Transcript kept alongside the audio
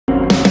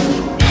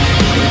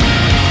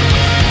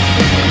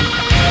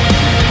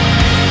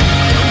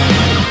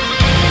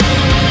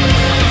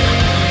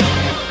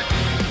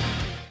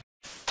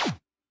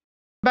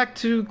Back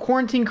to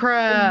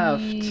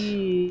QuarantineCraft.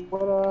 Hey,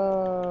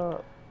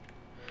 what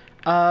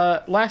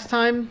up? Last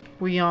time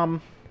we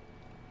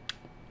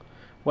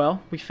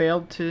well, we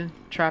failed to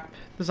trap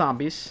the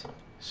zombies,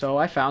 so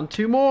I found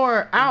two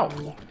more.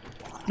 Ow!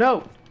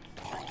 No!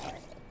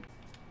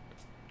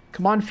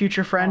 Come on,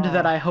 future friend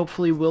that I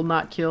hopefully will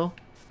not kill.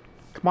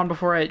 Come on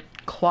before I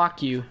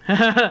clock you.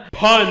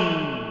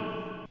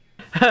 Pun!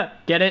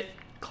 Get it?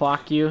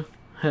 Clock you.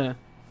 I'm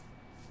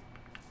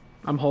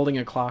holding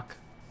a clock.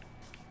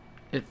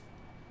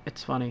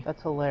 It's funny.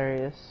 That's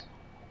hilarious.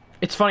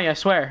 It's funny, I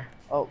swear.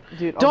 Oh,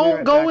 dude,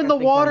 Don't go in the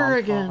water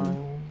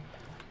again.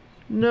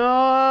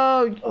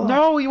 No,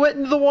 no, he went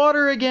into the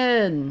water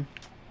again.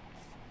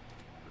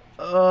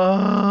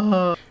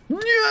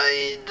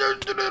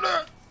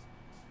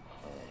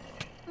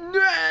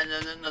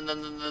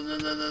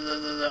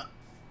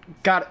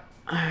 Got it.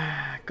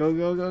 Go,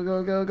 go, go,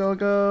 go, go, go,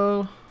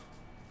 go.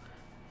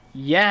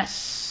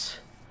 Yes.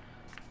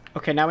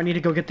 Okay, now we need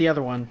to go get the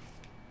other one.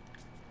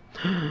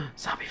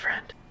 Zombie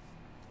friend.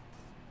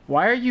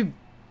 Why are you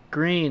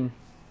green?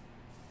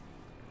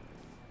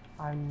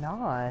 I'm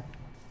not.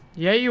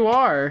 Yeah, you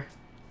are.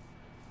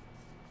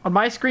 On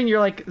my screen, you're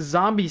like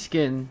zombie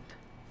skin.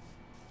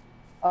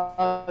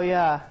 Oh,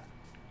 yeah.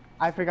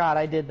 I forgot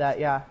I did that,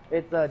 yeah.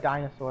 It's a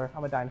dinosaur.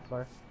 I'm a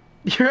dinosaur.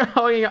 You're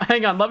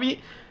hang on. Let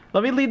me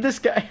lead this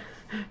guy.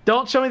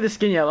 Don't show me the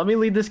skin yet. Let me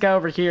lead this guy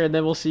over here, and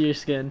then we'll see your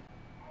skin.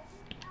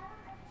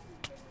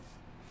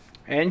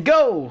 And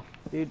go!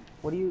 Dude,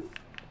 what do you...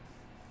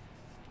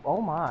 Oh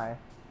my.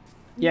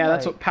 Yeah,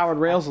 that's what powered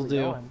rails will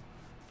do.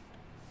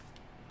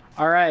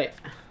 Alright.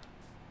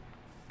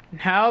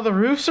 Now the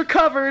roofs are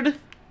covered.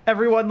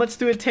 Everyone, let's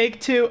do a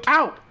take two.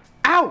 Ow!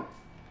 Ow!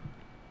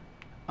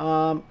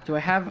 Do I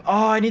have...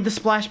 Oh, I need the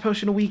splash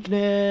potion of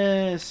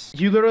weakness.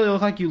 You literally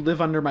look like you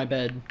live under my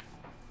bed.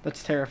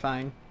 That's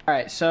terrifying.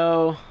 Alright,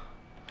 so...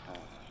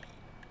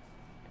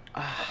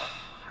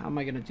 how am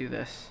I gonna do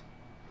this?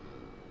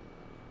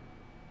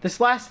 This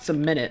lasts a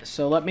minute,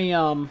 so let me,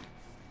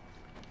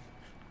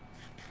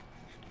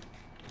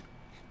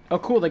 Oh,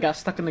 cool, they got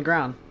stuck in the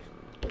ground.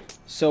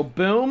 So,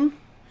 boom.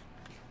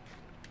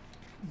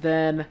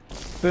 Then,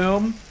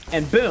 boom,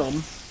 and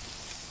boom.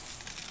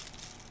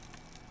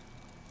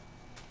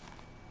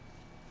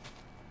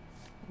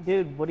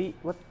 Dude,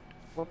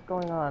 what's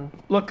going on?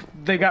 Look,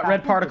 they got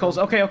red particles.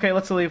 Okay, okay,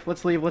 let's leave,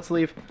 let's leave, let's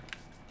leave.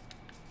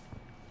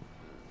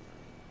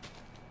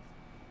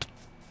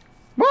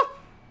 Woo!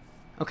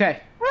 Okay.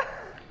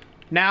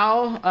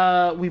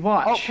 Now, we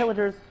watch. Oh,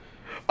 pillagers.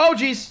 Oh,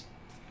 jeez!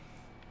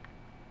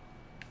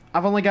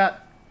 I've only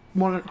got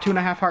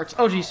 2.5 hearts.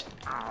 Oh, jeez.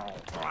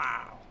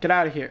 Get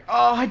out of here.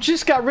 Oh, I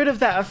just got rid of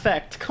that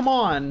effect. Come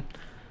on.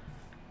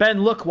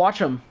 Ben, look, watch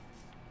them.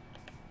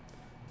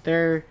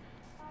 They'll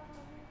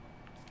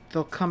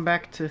come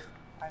back to...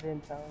 I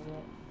didn't tell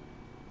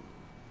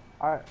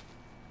you.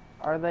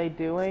 Are they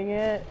doing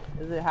it?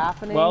 Is it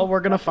happening? Well,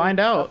 we're gonna find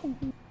out.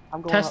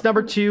 Test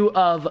number 2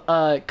 of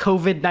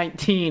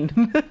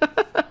COVID-19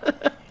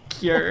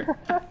 cure.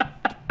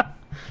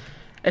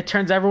 It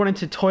turns everyone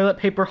into toilet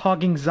paper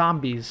hogging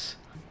zombies.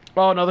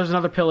 Oh no, there's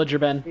another pillager,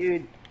 Ben.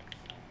 Dude,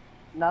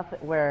 nothing.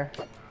 Where?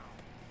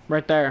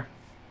 Right there.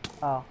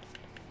 Oh,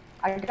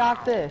 I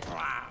got this.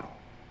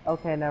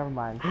 Okay, never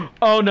mind.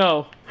 Oh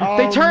no, Oh,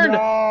 they turned.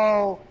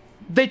 No.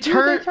 They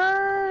turned. Dude, they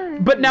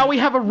turned. But now we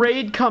have a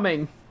raid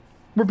coming.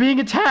 We're being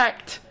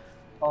attacked.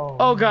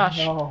 Oh gosh.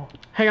 No.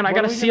 Hang on, I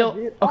gotta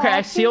seal. Okay,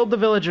 I sealed the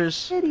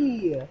villagers.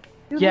 Dude,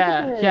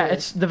 Yeah,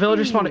 it's the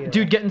villagers spawn.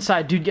 Dude, get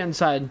inside. Dude, get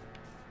inside.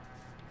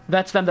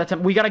 That's them. That's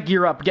them. We gotta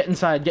gear up. Get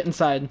inside. Get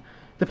inside.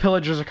 The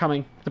pillagers are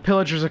coming. The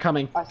pillagers are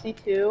coming. I see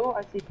two.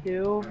 I see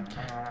two.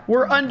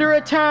 We're under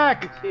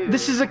attack.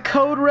 This is a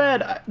code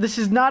red. This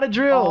is not a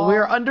drill. We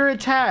are under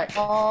attack.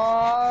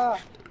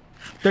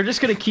 They're just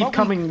gonna keep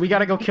coming. We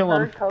gotta go kill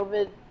them.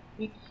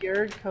 We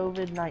cured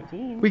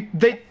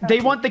COVID-19.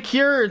 They want the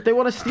cure. They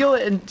want to steal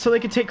it, and so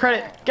they can take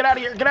credit. Get out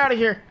of here. Get out of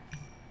here.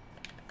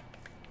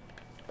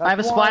 I have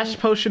a splash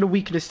potion of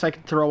weakness I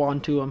can throw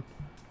onto them.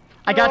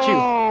 I got you.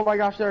 Oh my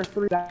gosh, there are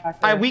 3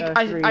 back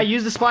there. I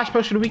used the splash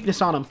potion of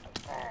weakness on him.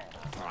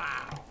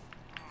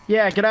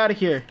 Yeah, get out of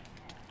here.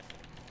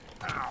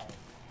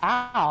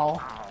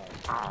 Ow.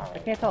 I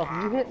can't tell if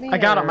you hit me. I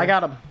got him. I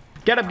got him.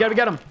 Get him.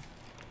 Get him.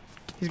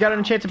 He's got an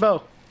enchanted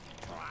bow.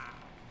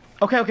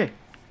 Okay, okay.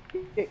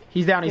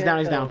 He's down. He's down.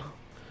 He's down.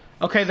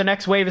 Okay, the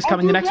next wave is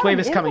coming. The next wave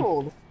is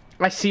coming.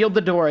 I sealed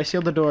the door. I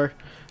sealed the door.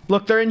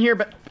 Look, they're in here,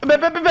 but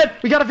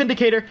we got a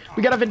vindicator.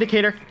 We got a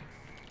vindicator.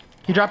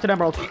 He dropped an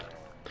emerald.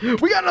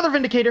 We got another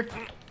vindicator.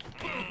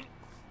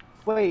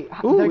 Wait.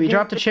 Ooh, we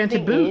dropped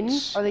enchanted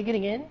boots. Are they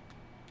getting in?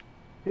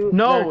 Dude,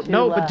 no,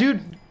 but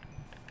dude.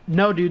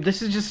 No, dude,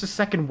 this is just a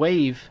second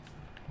wave.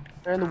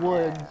 They're in the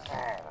woods.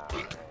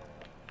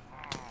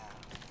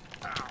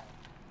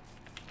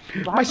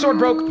 My sword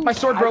broke. My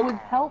sword broke. I would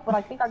help, but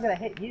I think I'm gonna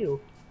hit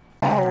you.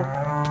 Oh,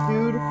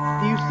 dude,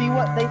 do you see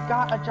what? They've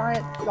got a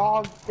giant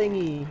dog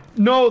thingy.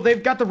 No,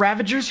 they've got the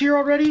Ravagers here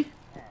already?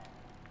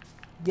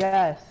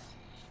 Yes.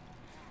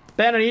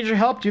 Ben, I need your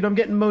help, dude. I'm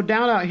getting mowed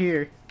down out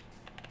here.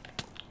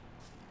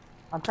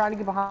 I'm trying to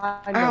get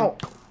behind Ow.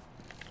 him.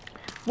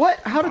 What?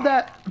 How did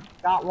that...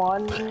 Got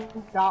one.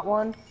 Got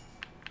one.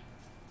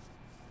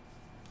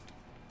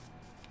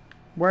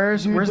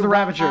 Where's Dude, the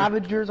Ravager?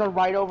 Ravagers are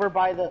right over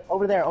by the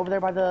over there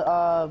by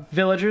the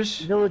Villagers?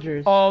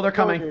 villagers. Oh, they're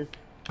coming. Villagers.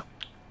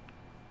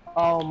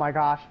 Oh my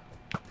gosh.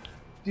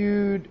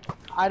 Dude,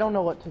 I don't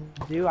know what to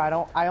do.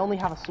 I only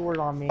have a sword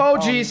on me. Oh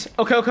jeez.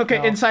 Okay.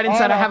 No. Inside. Oh,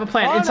 I no. have a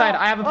plan. Oh, Inside. no.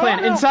 I have a plan.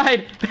 Oh, no.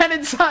 Inside. Ben,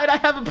 inside. I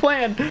have a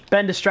plan.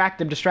 Ben, distract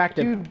him.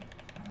 Dude.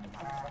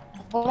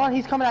 Hold on,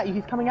 he's coming at you.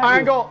 He's coming at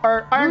Iron you.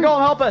 Iron Golem,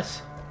 help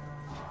us.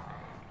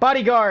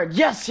 Bodyguard.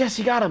 Yes,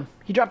 you got him.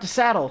 He dropped a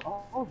saddle.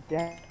 Oh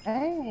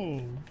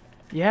dang.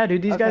 Yeah,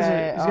 dude, these guys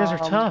are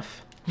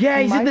tough. Yeah,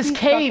 he's in might this be cave.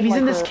 stuck in, He's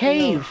in like, this a-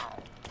 cave.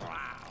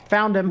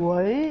 Found him.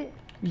 What?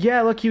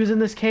 Yeah, look, he was in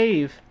this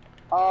cave.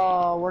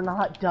 Oh, we're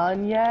not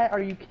done yet?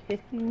 Are you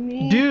kidding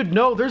me? Dude,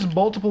 no, there's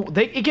multiple.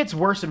 It gets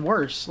worse and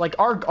worse. Like,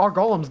 our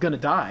golem's gonna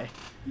die.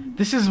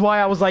 This is why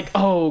I was like,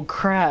 oh,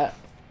 crap.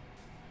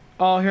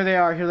 Oh, here they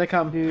are. Here they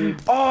come.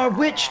 Dude. Oh, a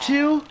witch,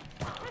 too?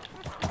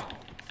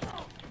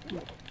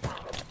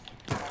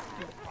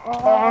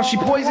 Oh, she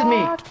poisoned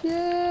me.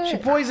 She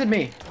poisoned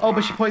me. Oh,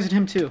 but she poisoned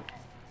him, too.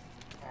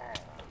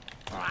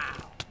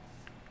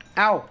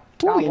 Ow.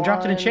 Ooh, and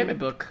dropped an enchantment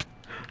book.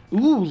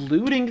 Ooh,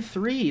 looting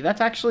 3.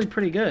 That's actually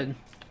pretty good.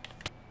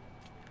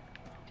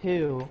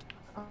 2.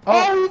 Oh.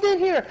 Oh, he's in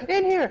here!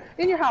 In here!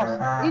 In your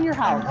house! In your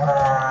house!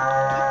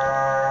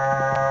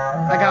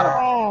 I got him.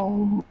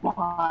 Oh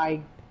my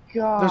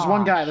god. There's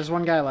one guy. There's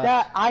one guy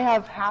left. I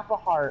have half a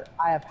heart.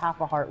 I have half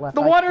a heart left.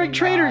 The I Wandering cannot,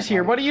 Trader's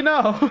here. like- What do you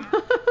know?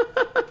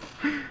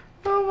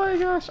 Oh my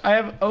gosh. I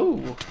have...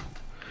 Oh.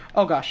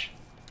 Oh gosh.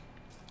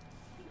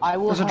 I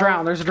will There's a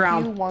drown. There's a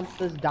drown. help you once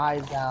this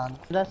dies down.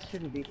 That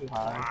shouldn't be too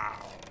hard.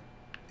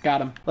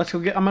 Got him. Let's go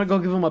get... I'm gonna go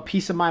give him a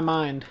piece of my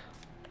mind.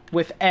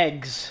 With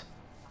eggs.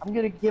 I'm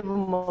gonna give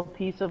him a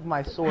piece of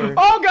my sword.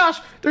 Oh gosh!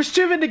 There's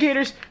 2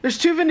 Vindicators! There's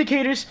 2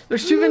 Vindicators!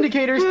 There's 2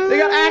 Vindicators! They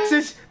got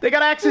axes! They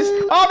got axes!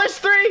 Oh, there's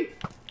 3!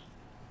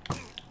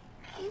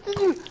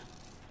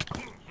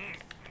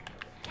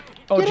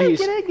 Oh jeez.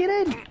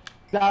 Get in!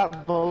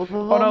 Got both of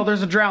them. Oh no,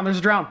 there's a drown. There's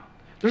a drown.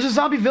 There's a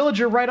zombie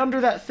villager right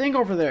under that thing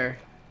over there.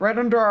 Right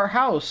under our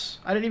house.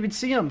 I didn't even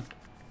see him.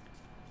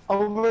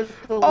 Over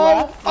to the Oh!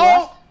 left.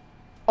 Oh!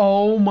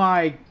 Oh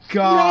my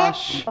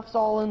gosh. Stuff's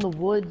all in the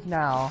woods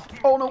now.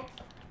 Oh no.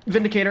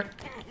 Vindicator.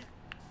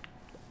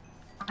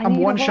 I I'm need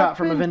a one shot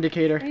from a weapon.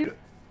 Vindicator.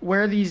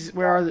 Where's these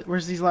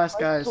last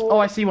guys? Oh,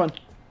 I see one.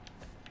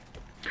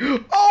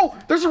 Oh!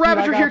 There's a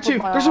Ravager here too!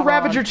 There's a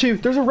Ravager too!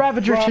 There's a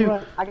Ravager too!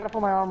 I gotta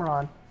put my armor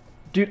on.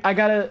 Dude, I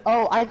gotta...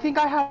 Oh, I think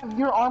I have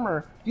your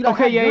armor. Dude, I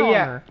Okay, have your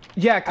yeah. armor.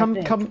 Yeah,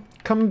 think.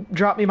 come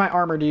drop me my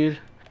armor, dude.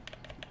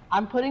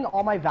 I'm putting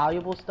all my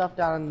valuable stuff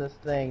down in this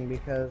thing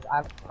because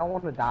I don't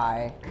want to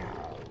die.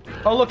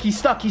 Oh look, he's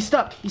stuck, he's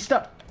stuck, he's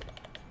stuck.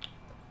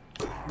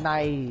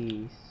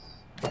 Nice.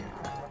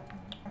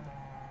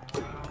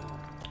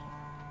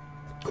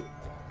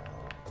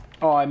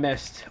 Oh, I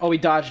missed. Oh, he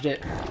dodged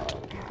it.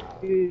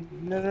 Dude,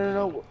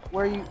 no.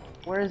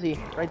 Where is he?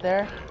 Right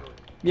there?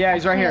 Yeah,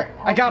 he's right here.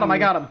 I got him, I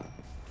got him.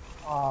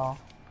 Oh.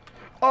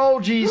 Oh,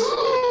 jeez.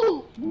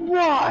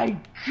 My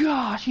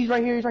gosh, he's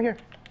right here,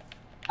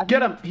 I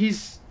Get think him,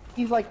 he's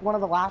like one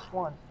of the last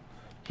ones.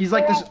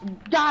 like this.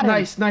 Got him!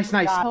 Nice.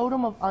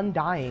 Totem of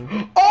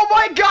Undying. Oh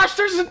my gosh,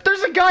 there's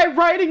a guy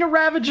riding a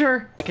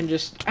Ravager. I can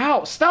just...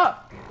 Ow,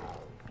 stop.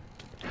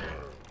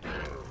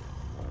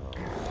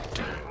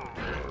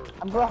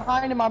 I'm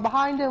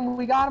behind him,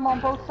 we got him on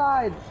both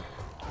sides.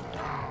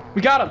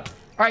 We got him.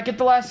 All right, get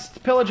the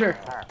last pillager.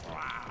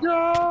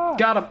 No!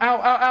 Got him.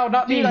 Ow,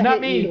 not me, Dude, I not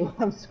hit me. you.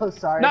 I'm so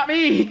sorry. Not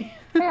me.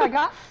 Hey, I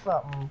got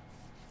something.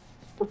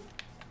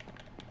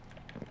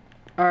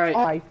 All right.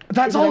 Alright,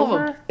 That's is it all of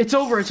over? them. It's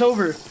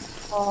over.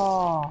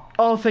 Oh.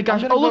 Oh, thank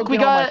gosh. I'm gonna Oh, look, go we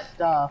get all my got...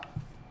 stuff.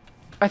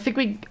 I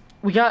think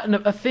we got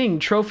a thing.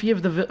 Trophy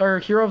of the... Or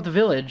Hero of the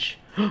Village.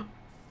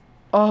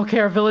 Oh, okay,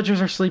 our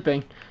villagers are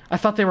sleeping. I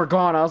thought they were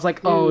gone. I was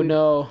like, oh Dude.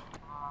 no.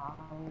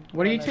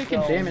 What are you taking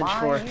damage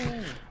for?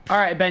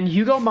 Alright, Ben,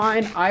 you go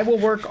mine. I will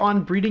work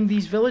on breeding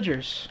these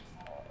villagers.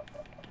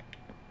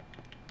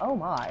 Oh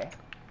my.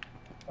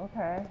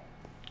 Okay.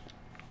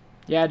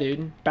 Yeah,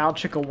 dude. Bow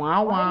chicka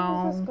wow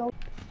Why does this wow. go-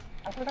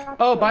 I forgot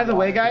Oh, to by the go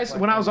way, down guys, this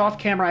when I was way. off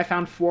camera, I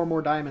found 4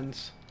 more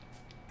diamonds.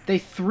 They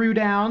threw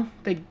down,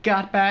 they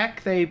got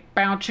back, they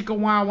bow chicka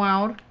wow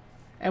wowed,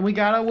 and we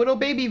got a little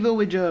baby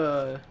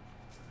villager.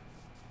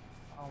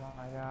 Oh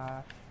my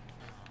gosh.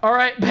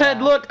 Alright,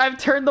 Ben, look, I've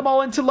turned them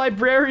all into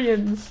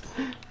librarians.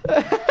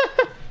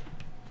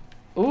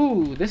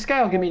 Ooh, this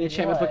guy will give me an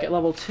enchantment book at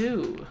level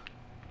 2.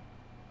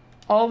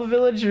 All the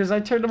villagers, I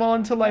turned them all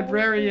into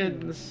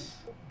librarians.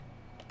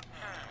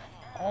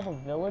 All the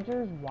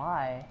villagers?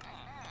 Why?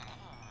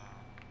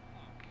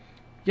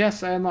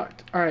 Yes, I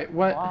unlocked. Alright,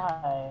 what?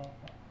 Why?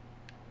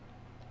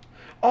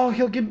 Oh,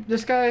 he'll give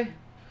this guy.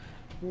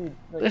 Dude,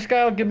 like, This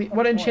guy will give me. what's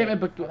What the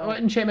enchantment point? book? What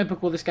enchantment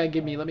book will this guy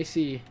give me? Let me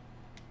see.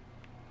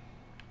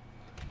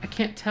 I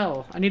can't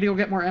tell. I need to go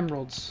get more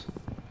emeralds.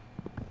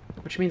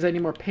 Which means I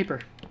need more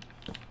paper.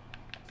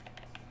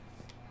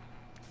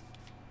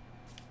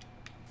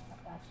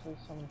 actually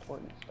some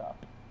important stuff.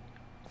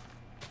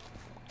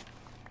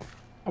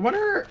 I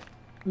wonder,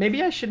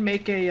 maybe I should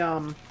make a,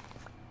 I'm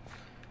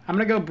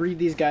gonna go breed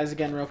these guys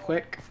again real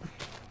quick.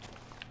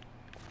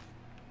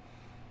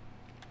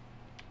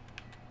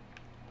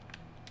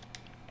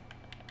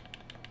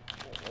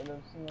 Get rid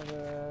of some of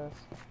this.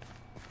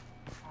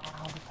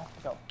 Ah, this has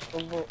to go.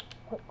 Go.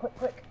 Quick, quick,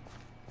 quick.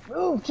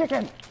 Move,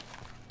 chicken!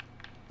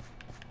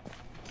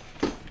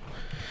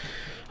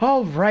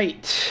 All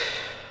right.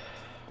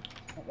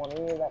 I don't want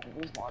any of that to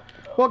these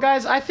monsters. Well,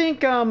 guys, I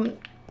think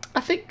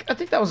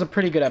that was a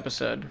pretty good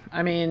episode.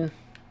 I mean,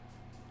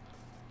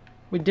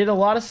 we did a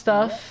lot of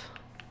stuff.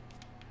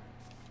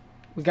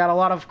 We got a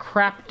lot of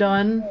crap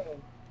done.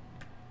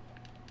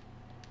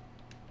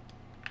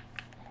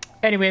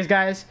 Anyways,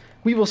 guys,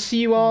 we will see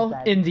you all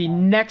in the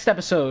next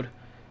episode.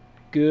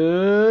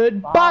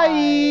 Goodbye.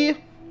 Bye.